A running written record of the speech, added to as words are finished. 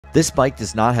This bike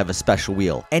does not have a special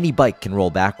wheel. Any bike can roll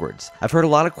backwards. I've heard a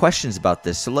lot of questions about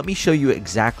this, so let me show you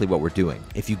exactly what we're doing.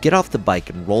 If you get off the bike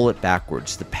and roll it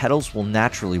backwards, the pedals will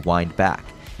naturally wind back.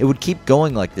 It would keep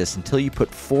going like this until you put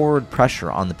forward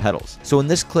pressure on the pedals. So in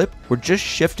this clip, we're just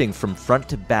shifting from front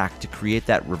to back to create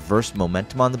that reverse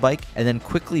momentum on the bike, and then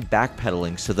quickly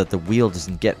backpedaling so that the wheel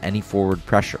doesn't get any forward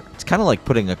pressure. It's kind of like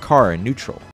putting a car in neutral.